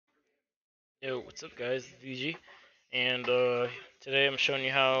Yo, what's up guys, it's VG, and today I'm showing you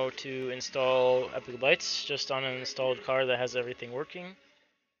how to install Epiclights just on an installed car that has everything working.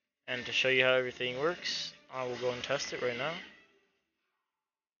 And to show you how everything works, I will go and test it right now.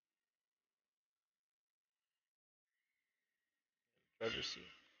 Registry.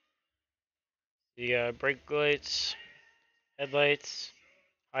 The brake lights, headlights,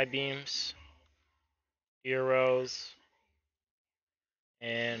 high beams, rear rails,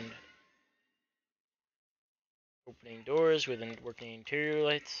 and opening doors with working interior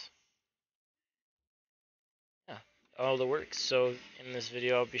lights. Yeah, all the works. So in this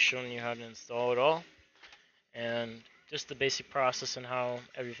video I'll be showing you how to install it all, and just the basic process and how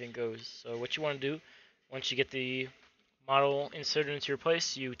everything goes. So what you want to do, once you get the model inserted into your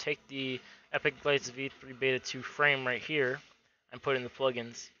place, you take the Epiclights V3 Beta 2 frame right here and put in the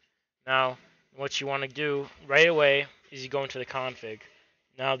plugins. Now, what you want to do right away is you go into the config.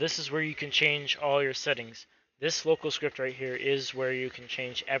 Now, this is where you can change all your settings. This local script right here is where you can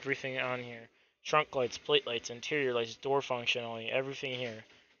change everything on here. Trunk lights, plate lights, interior lights, door functionality, everything here.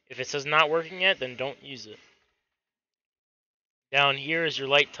 If it says not working yet, then don't use it. Down here is your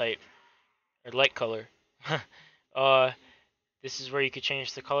light type, or light color. uh, this is where you could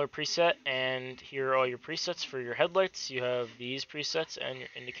change the color preset, and here are all your presets for your headlights. You have these presets, and your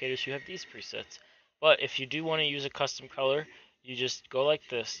indicators, you have these presets. But if you do want to use a custom color, you just go like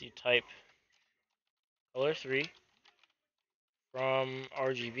this. You type color 3 from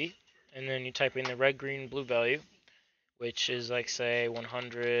RGB, and then you type in the red, green, blue value, which is like, say,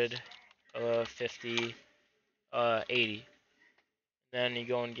 100, 50, 80. Then you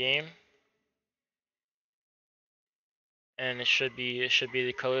go in game, and it should be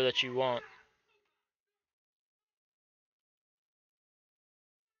the color that you want.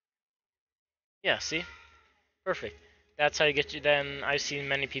 Yeah, see? Perfect. That's how you get you. Then I've seen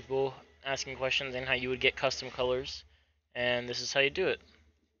many people asking questions on how you would get custom colors, and this is how you do it.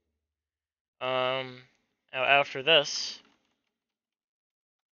 Now after this,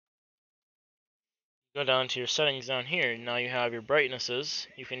 go down to your settings down here. Now you have your brightnesses.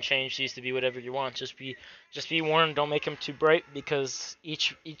 You can change these to be whatever you want. Just be warned, don't make them too bright because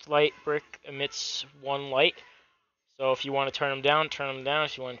each light brick emits one light. So if you want to turn them down, turn them down.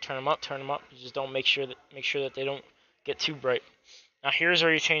 If you want to turn them up, turn them up. Just don't make sure that they don't get too bright. Now here's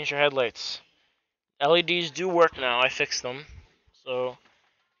where you change your headlights. LEDs do work now. I fixed them. So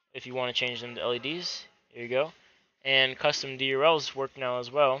if you want to change them to LEDs, here you go. And custom DRLs work now as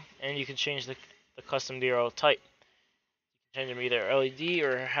well. And you can change the custom DRL type. You can change them either LED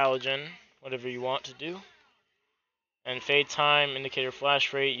or halogen, whatever you want to do. And fade time, indicator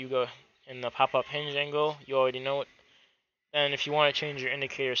flash rate, you go in the pop-up hinge angle. You already know it. And if you want to change your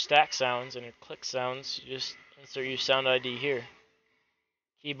indicator stack sounds and your click sounds, you just insert your sound ID here.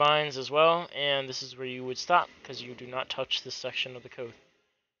 Keybinds as well, and this is where you would stop because you do not touch this section of the code.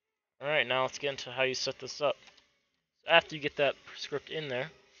 Alright, now let's get into how you set this up. So after you get that script in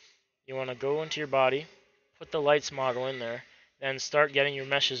there, you want to go into your body, put the lights model in there, then start getting your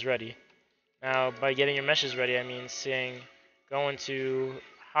meshes ready. Now, by getting your meshes ready, I mean saying go into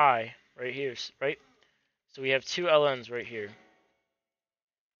high right here, right? So we have two LNs right here.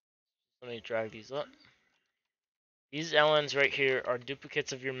 Let me drag these up. These LNs right here are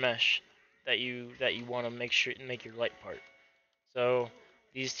duplicates of your mesh that you want to make your light part. So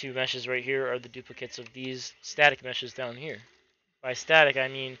these two meshes right here are the duplicates of these static meshes down here. By static, I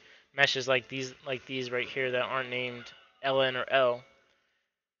mean meshes like these right here that aren't named LN or L.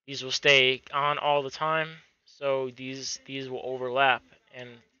 These will stay on all the time, so these will overlap and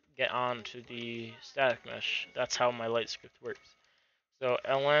get onto the static mesh. That's how my light script works. So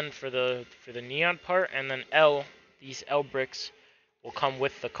LN for the neon part, and then L, these L bricks will come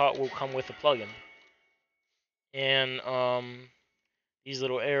with the plugin. And these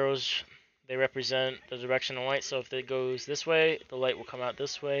little arrows, they represent the direction of light. So if it goes this way, the light will come out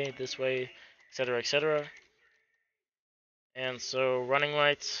this way, etc., etc. And so running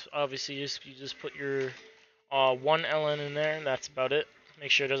lights, obviously, you just put your one LN in there, and that's about it.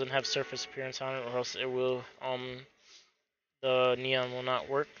 Make sure it doesn't have surface appearance on it, or else it will the neon will not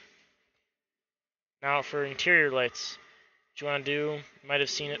work. Now for interior lights, what you want to do, you might have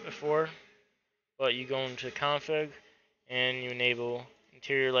seen it before, but you go into config and you enable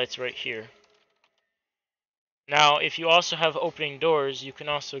interior lights right here. Now, if you also have opening doors, you can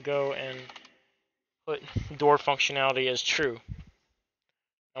also go and put door functionality as true.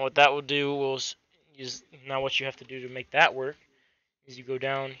 Now, what that will do is now what you have to do to make that work is you go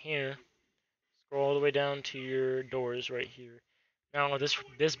down here, scroll all the way down to your doors right here. Now, this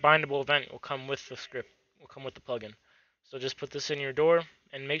bindable event will come with the script, will come with the plugin. So just put this in your door,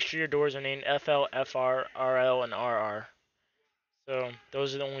 and make sure your doors are named FL, FR, RL, and RR. So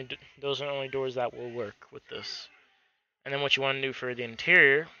those are the only doors that will work with this. And then what you want to do for the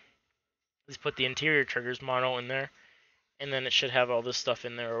interior is put the interior triggers mono in there, and then it should have all this stuff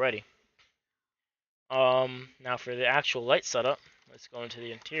in there already. Now for the actual light setup, let's go into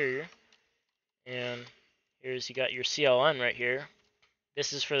the interior, and here's you got your CLN right here.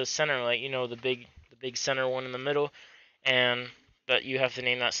 This is for the center light, you know, the big center one in the middle, and but you have to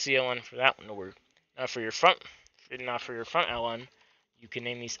name that CLN for that one to work. Now for your front, not for your front LN, you can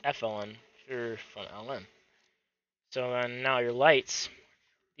name these FLN for your front LN. So then now your lights,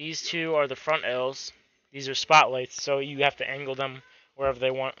 these two are the front Ls. These are spotlights, so you have to angle them wherever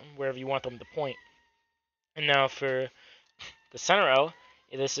you want them to point. And now for the center L,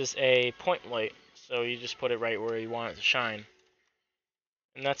 this is a point light, so you just put it right where you want it to shine.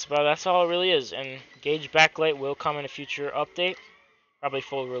 And that's all it really is. And gauge backlight will come in a future update, probably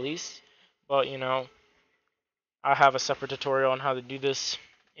full release. But you know, I have a separate tutorial on how to do this.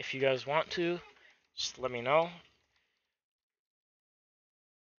 If you guys want to, just let me know.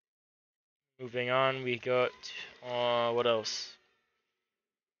 Moving on, we got what else?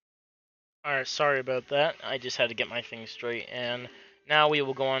 Alright, sorry about that. I just had to get my things straight. And now we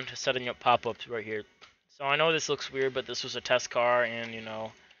will go on to setting up pop-ups right here. So I know this looks weird, but this was a test car, and you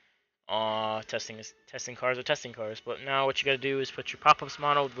know, testing cars are testing cars. But now what you got to do is put your pop-ups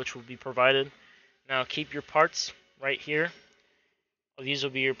model, which will be provided. Now keep your parts right here. These will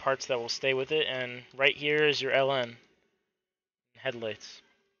be your parts that will stay with it, and right here is your LN headlights.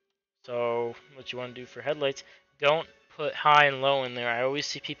 So what you want to do for headlights, don't put high and low in there. I always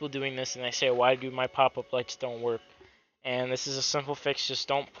see people doing this, and I say, why do my pop-up lights don't work? And this is a simple fix. Just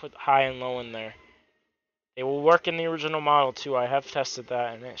don't put high and low in there. They will work in the original model too. I have tested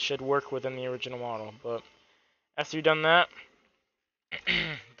that, and it should work within the original model. But after you've done that,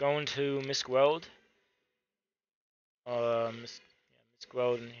 go into Misc Weld, Misc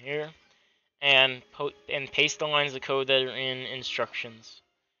Weld in here, and paste the lines of code that are in instructions.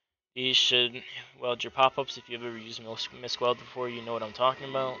 These should weld your pop-ups. If you've ever used Misc Weld before, you know what I'm talking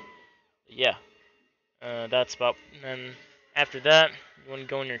about. But yeah, that's about. And then after that, you want to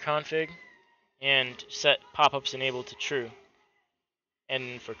go in your config and set pop-ups enabled to true.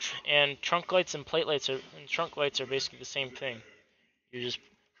 And trunk lights and plate lights are basically the same thing. You just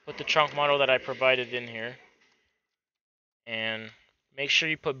put the trunk model that I provided in here, and make sure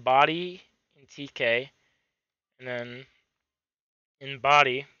you put body in TK, and then in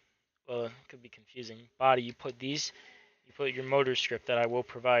body, well, it could be confusing. Body, you put your motor script that I will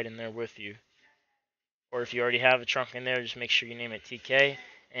provide in there with you. Or if you already have a trunk in there, just make sure you name it TK,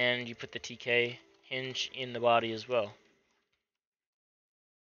 and you put the TK hinge in the body as well.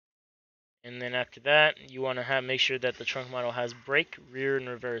 And then after that, you want to make sure that the trunk model has brake, rear, and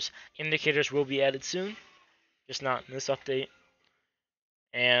reverse. Indicators will be added soon, just not in this update.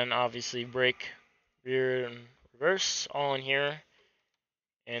 And obviously brake, rear, and reverse all in here,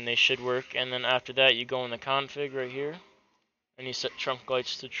 and they should work. And then after that, you go in the config right here, and you set trunk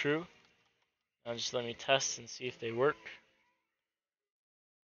lights to true. Now just let me test and see if they work.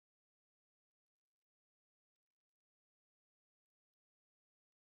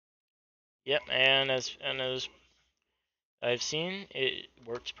 Yep, and as I've seen, it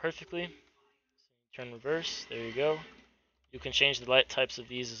works perfectly. Turn reverse, there you go. You can change the light types of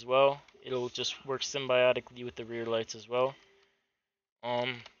these as well. It'll just work symbiotically with the rear lights as well.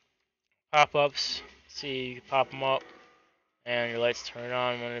 Pop-ups, see, you pop them up, and your lights turn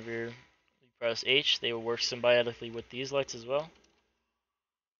on whenever you press H. They will work symbiotically with these lights as well.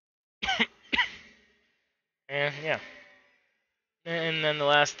 And yeah. And then the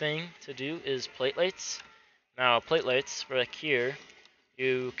last thing to do is plate lights. Now, plate lights, right here,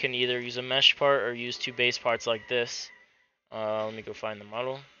 you can either use a mesh part or use two base parts like this. Let me go find the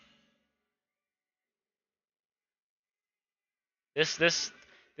model. This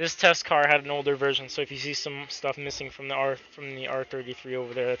test car had an older version, so if you see some stuff missing from the R33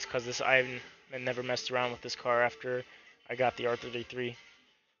 over there, that's because I've never messed around with this car after I got the R33.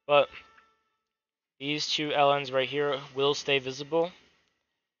 But these two LNs right here will stay visible.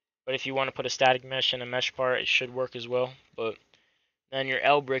 But if you want to put a static mesh and a mesh part, it should work as well. But then your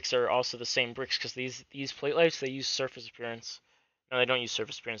L bricks are also the same bricks, because these plate lights, they use surface appearance. No, they don't use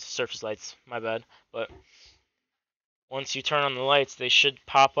surface appearance, surface lights. My bad. But once you turn on the lights, they should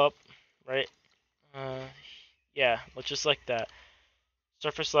pop up, right? Yeah, just like that.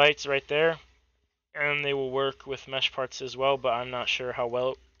 Surface lights right there, and they will work with mesh parts as well, but I'm not sure how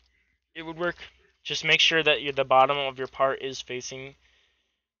well it would work. Just make sure that the bottom of your part is facing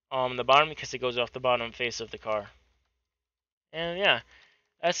the bottom, because it goes off the bottom face of the car. And yeah,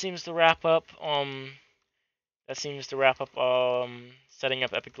 that seems to wrap up. Setting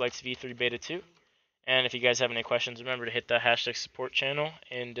up Epiclights V3 Beta 2. And if you guys have any questions, remember to hit the hashtag support channel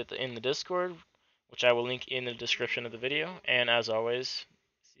and in the Discord, which I will link in the description of the video. And as always,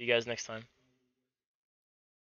 see you guys next time.